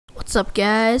What's up,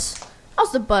 guys?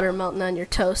 How's the butter melting on your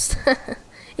toast?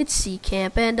 It's C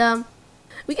Camp, and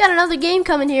we got another game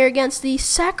coming here against the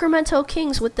Sacramento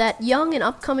Kings with that young and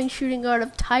upcoming shooting guard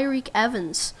of Tyreke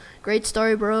Evans. Great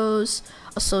Story Bros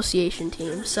association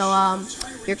team. So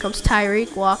here comes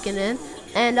Tyreke walking in,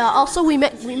 and also we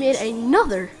made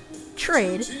another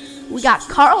trade. We got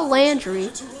Carl Landry,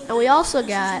 and we also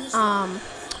got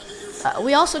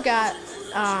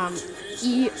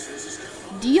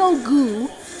Diogu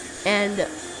and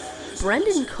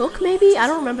Brendan Cook, maybe? I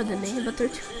don't remember the name, but they're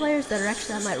two players that are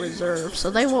actually on my reserve,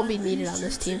 so they won't be needed on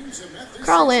this team.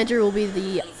 Carl Landry will be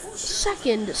the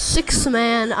second sixth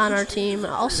man on our team,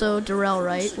 also Darrell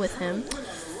Wright with him.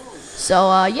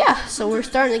 So, yeah, so we're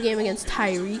starting the game against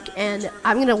Tyreke, and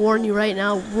I'm going to warn you right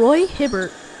now, Roy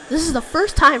Hibbert, this is the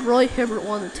first time Roy Hibbert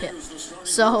won the tip,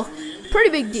 so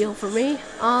pretty big deal for me.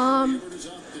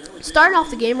 Starting off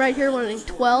the game right here, running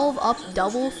 12 up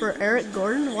double for Eric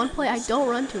Gordon. One play I don't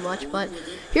run too much, but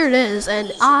here it is.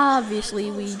 And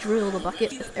obviously we drill the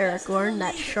bucket with Eric Gordon,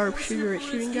 that sharp shooter at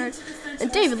shooting guard.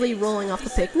 And David Lee rolling off the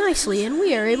pick nicely, and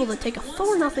we are able to take a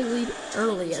 4-0 lead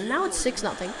early. And now it's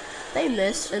 6-0. They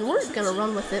miss, and we're going to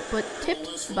run with it, but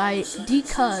tipped by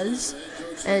D-Cuz.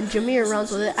 And Jameer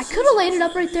runs with it. I could have laid it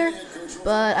up right there,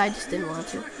 but I just didn't want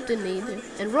to. Didn't need to.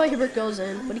 And Roy Hibbert goes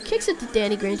in, but he kicks it to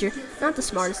Danny Granger. Not the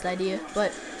smartest idea,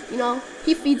 but, you know,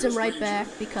 he feeds him right back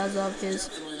because of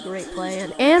his great play.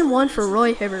 And one for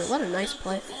Roy Hibbert. What a nice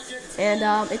play. And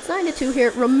it's 9-2 here.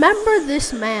 Remember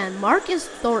this man, Marcus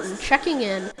Thornton, checking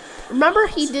in. Remember,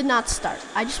 he did not start.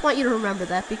 I just want you to remember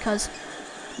that because,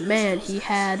 man, he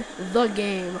had the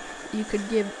game. You could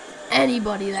give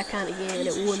anybody that kind of game, and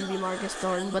it wouldn't be Marcus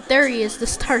Thornton. But there he is to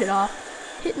start it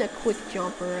off, hitting a quick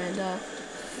jumper, and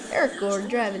Eric Gordon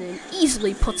driving in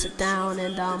easily puts it down,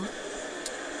 and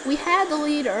we had the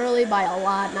lead early by a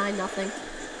lot, 9-0.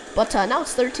 But now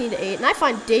it's 13-8, and I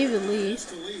find David Lee,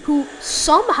 who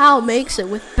somehow makes it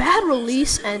with bad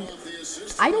release, and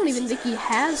I don't even think he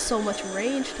has so much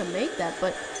range to make that.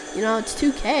 But you know, it's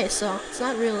 2K, so it's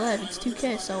not real life. It's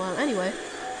 2K. So anyway.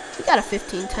 We got a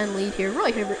 15-10 lead here.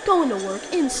 Roy Hibbert going to work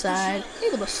inside,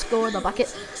 able to score the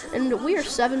bucket, and we are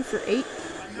 7 for 8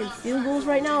 in field goals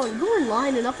right now. And Gordon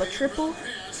lining up a triple.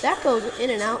 That goes in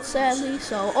and out, sadly.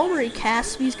 So Omari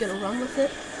Caspi's gonna run with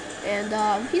it, and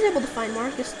he's able to find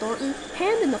Marcus Thornton,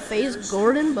 hand in the face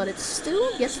Gordon, but it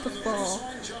still gets the fall.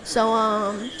 So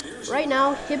right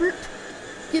now Hibbert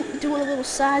doing a little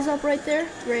size up right there.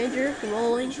 Granger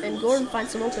rolling, and Gordon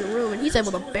finds some open room, and he's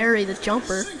able to bury the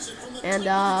jumper. And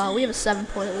we have a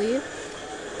 7-point lead.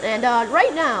 And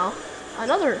right now,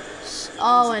 and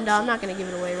I'm not going to give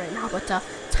it away right now, but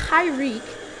Tyreke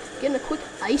getting a quick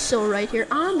ISO right here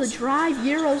on the drive,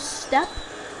 Euro step,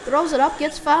 throws it up,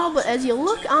 gets fouled, but as you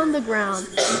look on the ground,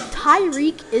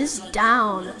 Tyreke is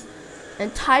down.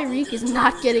 And Tyreke is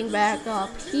not getting back up.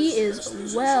 He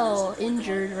is well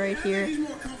injured right here.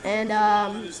 And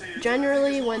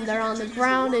generally, when they're on the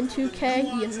ground in 2K,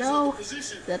 you know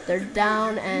that they're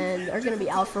down and are going to be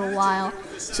out for a while.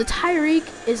 So Tyreke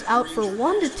is out for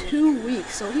 1 to 2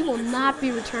 weeks, so he will not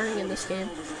be returning in this game.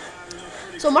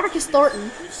 So Marcus Thornton,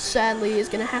 sadly, is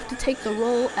going to have to take the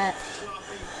role at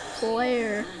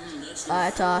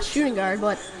shooting guard.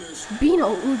 But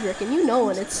Bino Udrich, and you know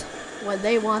when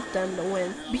they want them to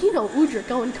win. Bino Udrich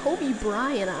going Kobe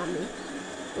Bryant on me.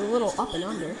 A little up and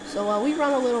under. So we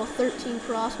run a little 13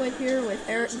 crossway here with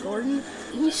Eric Gordon.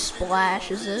 He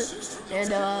splashes it. And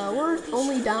we're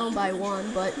only down by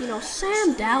 1. But, you know,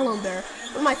 Sam Dalembert,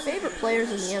 one of my favorite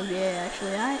players in the NBA,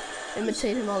 actually. I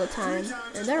imitate him all the time.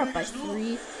 And they're up by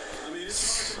 3.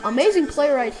 Amazing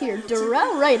play right here.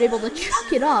 Darrell Wright able to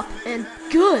chuck it up. And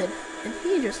good. And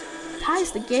he just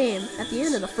ties the game at the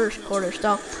end of the first quarter.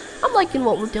 So I'm liking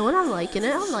what we're doing. I'm liking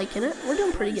it. We're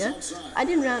doing pretty good. I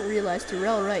did not realize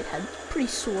Darrell Wright had pretty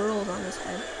swirls on his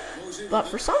head. But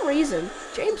for some reason,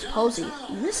 James Posey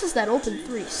misses that open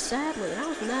 3, sadly. And I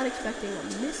was not expecting a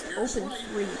missed open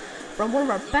 3 from one of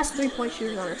our best 3-point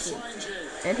shooters on our team.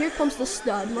 And here comes the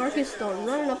stud, Marcus Thornton,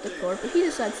 running up the court, but he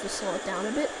decides to slow it down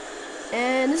a bit.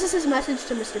 And this is his message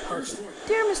to Mr. Posey.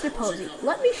 Dear Mr. Posey,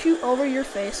 let me shoot over your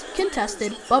face.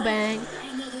 Contested. Ba-bang.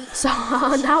 So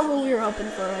now what we were hoping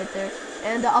for right there.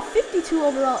 And a 52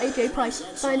 overall AJ Price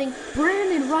finding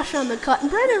Brandon Rush on the cut. And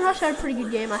Brandon Rush had a pretty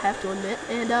good game, I have to admit.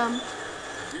 And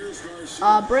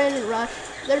Brandon Rush,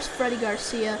 there's Freddie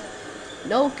Garcia.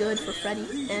 No good for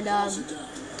Freddie. And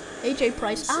AJ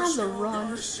Price on the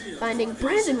run, finding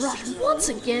Brandon Rush once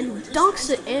again, who dunks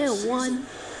it and one.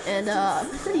 And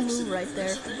pretty move right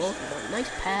there for both of them. Nice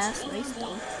pass, nice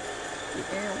dunk.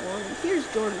 And one. And here's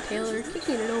Jordan Taylor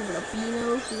kicking it over to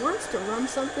Bino, who wants to run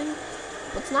something.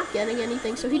 but it's not getting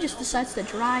anything, so he just decides to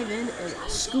drive in and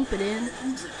scoop it in.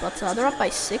 But they're up by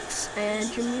 6, and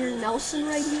Jameer Nelson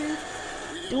right here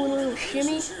doing a little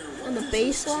shimmy on the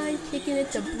baseline, kicking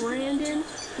it to Brandon,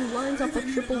 who lines up a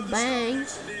triple bang,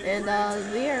 and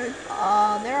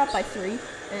they're up by 3.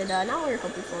 And now we're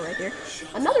hoping for right here.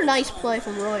 Another nice play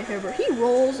from Roy Hibbert. He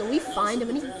rolls, and we find him,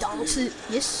 and he dunks it.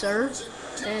 Yes, sir.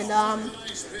 And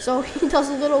so he does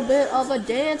a little bit of a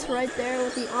dance right there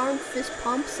with the arm fist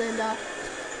pumps, and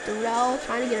Darrell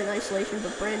trying to get an isolation,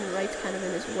 but Brandon Wright's kind of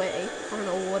in his way. I don't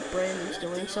know what Brandon's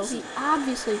doing, so he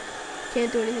obviously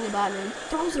can't do anything about it, and he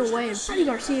throws it away, and Freddie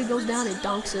Garcia goes down and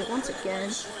dunks it once again.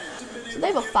 So they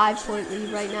have a 5-point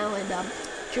lead right now, and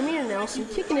Jameer Nelson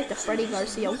kicking it to Freddie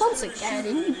Garcia once again,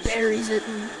 and he buries it.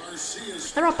 And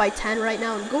they're up by 10 right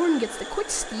now, and Gordon gets the quick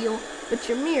steal, but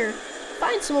Jameer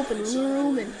finds some open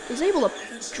room and is able to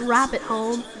drop it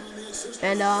home.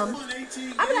 And I'm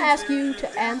going to ask you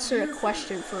to answer a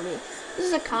question for me. This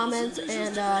is a comment,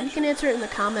 and you can answer it in the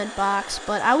comment box,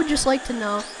 but I would just like to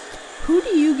know, who do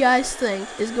you guys think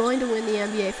is going to win the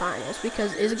NBA Finals?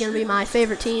 Because is it going to be my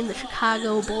favorite team, the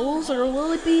Chicago Bulls, or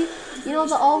will it be, you know,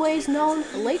 the always known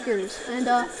Lakers? And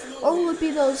or will it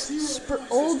be those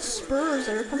old Spurs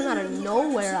that are coming out of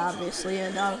nowhere, obviously?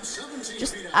 And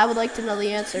I would like to know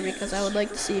the answer, because I would like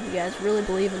to see if you guys really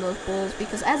believe in those Bulls.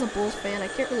 Because as a Bulls fan, I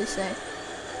can't really say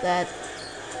that,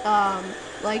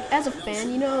 like, as a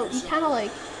fan, you know, you kind of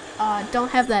like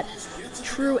don't have that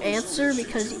true answer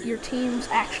because your team's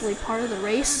actually part of the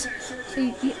race. So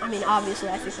I mean, obviously,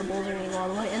 I think the Bulls are going to go all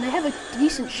the way, and they have a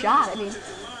decent shot. I mean,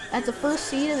 at the first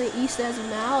seed in the East as of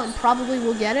now, and probably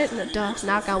will get it. And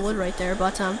knock on wood right there,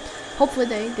 but hopefully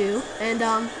they do.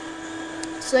 And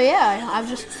so yeah, I've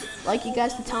just like you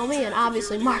guys to tell me, and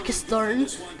obviously Marcus Thornton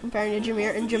comparing to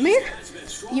Jameer. And Jameer,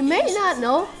 you may not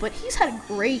know, but he's had a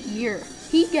great year.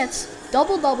 He gets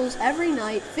double-doubles every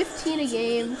night, 15 a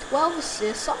game, 12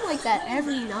 assists, something like that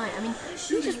every night. I mean,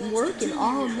 he's just working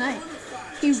all night.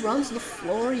 He runs the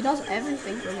floor. He does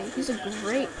everything for me. He's a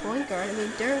great point guard. I mean,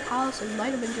 Darren Collison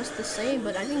might have been just the same,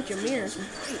 but I think Jameer is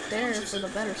right there for the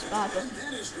better spot. But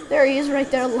there he is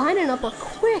right there, lining up a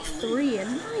quick 3. A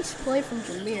nice play from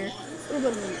Jameer. A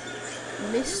little bit of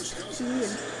a missed too, and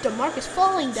DeMarcus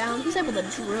falling down. He's able to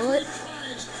drill it.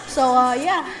 So,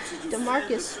 yeah,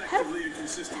 DeMarcus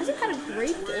hasn't had a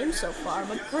great game so far,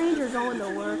 but Granger going to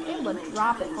work, able to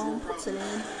drop it home, puts it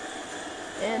in.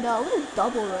 And a little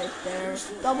double right there.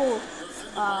 Double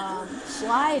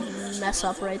slide mess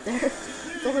up right there.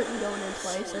 Thornton going in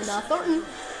place. And Thornton,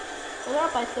 well, they're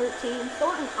up by 13.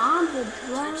 Thornton on the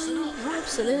drive,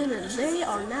 wraps it in, and they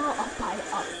are now up by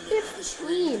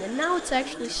 15. And now it's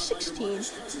actually 16.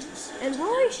 And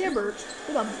Roy Hibbert,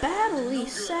 with a bad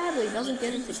release, sadly doesn't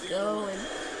get it to go. And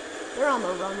they're on the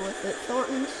run with it.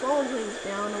 Thornton slowing things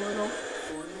down a little.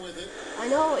 I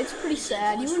know it's pretty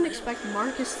sad. You wouldn't expect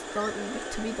Marcus Thornton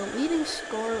to be the leading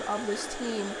scorer of this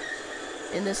team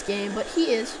in this game, but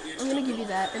he is. I'm going to give you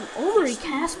that. And Omari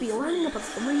Caspi lining up a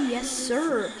 3. Yes,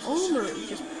 sir. Omari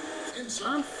just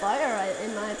on fire,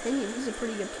 in my opinion. He's a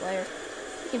pretty good player.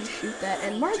 He can shoot that.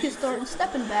 And Marcus Thornton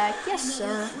stepping back. Yes,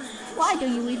 sir. Why do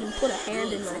you even put a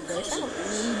hand in my face? I don't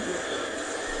need you.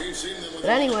 But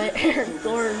anyway, Eric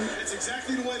Gordon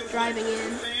driving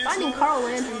in, finding Carl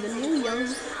Landry, the new young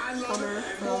comer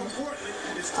from,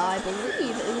 I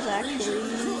believe it was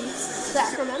actually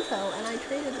Sacramento, and I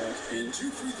traded those two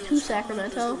to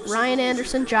Sacramento. Ryan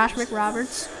Anderson, Josh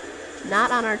McRoberts,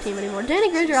 not on our team anymore. Danny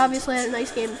Granger obviously had a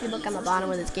nice game. If you look on the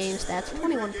bottom of his game stats,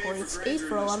 21 points, 8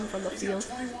 for 11 from the field,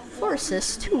 4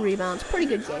 assists, 2 rebounds, pretty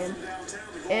good game.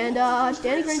 And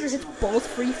Danny Granger hits both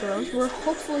free throws. We're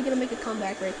hopefully going to make a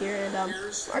comeback right here. And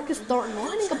Marcus Thornton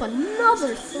lining up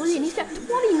another 3, and he's got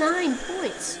 29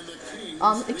 points.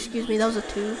 Excuse me, that was a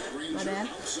 2. My bad.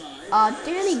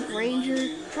 Danny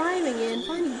Granger driving in,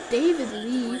 finding David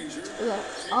Lee with an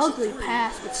ugly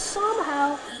pass, but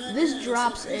somehow this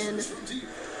drops in.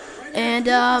 And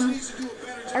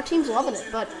our team's loving it,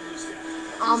 but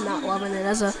I'm not loving it.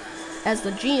 As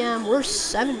the GM, we're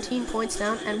 17 points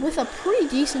down, and with a pretty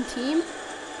decent team,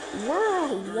 we're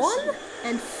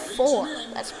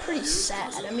 1-4. That's pretty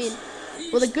sad. I mean,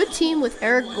 with a good team with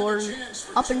Eric Gordon,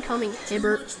 up-and-coming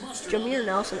Hibbert, Jameer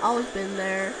Nelson, always been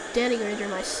there, Danny Granger,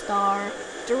 my star,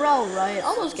 Darrell Wright,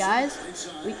 all those guys,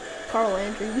 Carl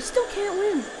Landry, we still can't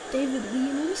win. David Lee,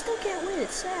 I mean, we still can't win.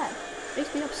 It's sad.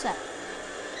 Makes me upset.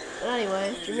 But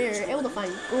anyway, Jameer able to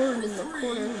find Gordon in the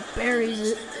corner, who buries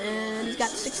it, and he's got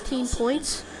 16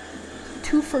 points,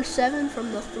 2 for 7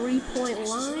 from the 3-point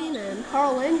line, and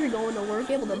Carl Landry going to work,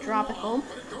 able to drop it home.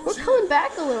 We're coming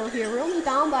back a little here. We're only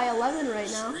down by 11 right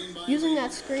now. Using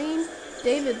that screen,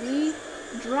 David Lee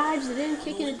drives it in,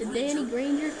 kicking it to Danny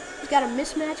Granger. He's got a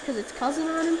mismatch because it's Cousin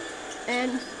on him.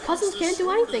 And Cousins can't do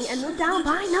anything, and we're down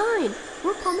by 9.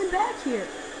 We're coming back here.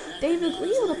 David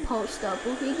Lee with a post up.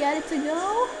 Will he get it to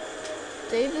go?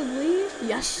 David Lee?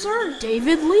 Yes, sir.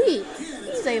 David Lee.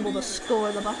 He's able to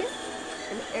score the bucket.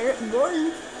 And Eric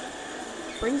Gordon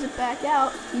brings it back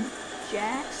out. He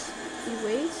jacks. He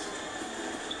waits.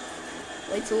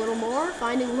 Waits a little more.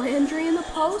 Finding Landry in the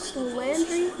post. Will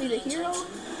Landry be the hero?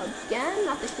 Again?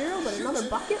 Not the hero, but another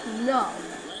bucket? No.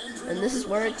 And this is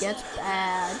where it gets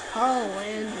bad. Carl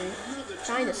Landry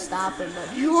trying to stop him,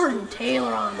 but Jordan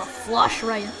Taylor on the flush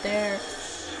right there.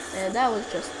 And that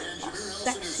was just a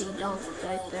sexy dunk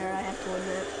right there, I have to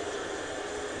admit.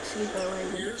 Excuse my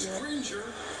language here.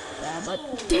 Yeah,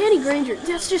 but Danny Granger,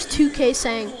 that's just 2K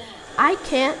saying, I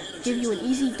can't give you an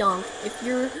easy dunk if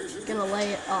you're going to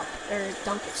lay it up or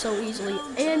dunk it so easily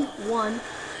and 1.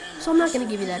 So I'm not going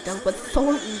to give you that dunk, but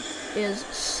Thornton is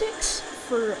 6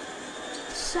 for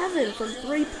 7 from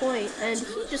 3-point, and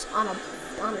he's just on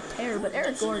a tear. But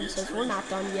Eric Gordon says we're not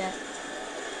done yet.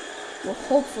 Well,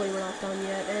 hopefully we're not done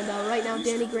yet. And right now,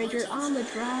 Danny Granger on the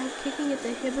drive, kicking it to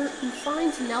Hibbert, who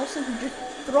finds Nelson, who just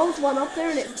throws one up there,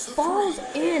 and it falls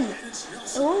in. And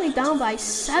we're only down by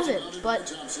 7, but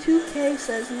 2K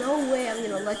says, no way I'm going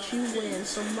to let you win.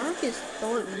 So Marcus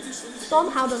Thornton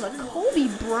somehow does a Kobe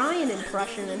Bryant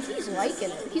impression, and he's liking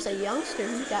it. He's a youngster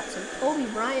who's got some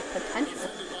Kobe Bryant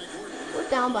potential. We're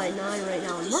down by 9 right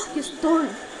now, and Marcus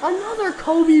Thornton, another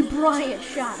Kobe Bryant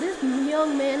shot. This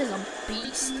young man is a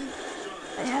beast.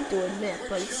 I have to admit,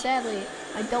 but sadly,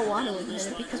 I don't want to admit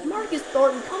it, because Marcus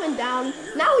Thornton coming down,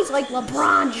 now he's like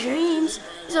LeBron James.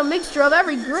 He's a mixture of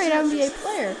every great NBA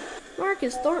player.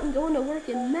 Marcus Thornton going to work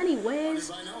in many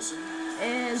ways,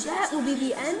 and that will be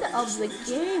the end of the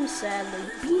game, sadly.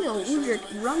 Bino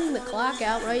Udrich running the clock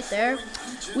out right there.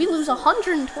 We lose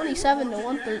 127 to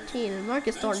 113, and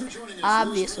Marcus Thornton,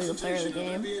 obviously the player of the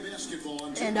game.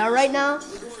 And right now,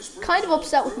 kind of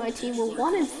upset with my team. We're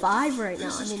 1-5 right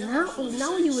now. I mean,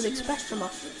 now you would expect from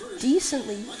a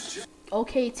decently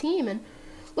okay team. And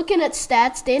looking at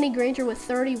stats, Danny Granger with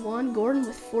 31, Gordon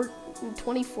with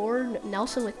 24,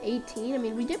 Nelson with 18. I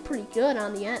mean, we did pretty good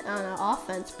on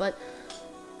offense, but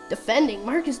defending,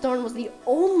 Marcus Thornton was the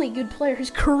only good player. His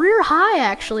career high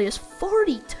actually is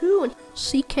 42. And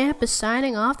C-Camp is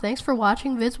signing off. Thanks for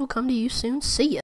watching. Vids will come to you soon. See ya.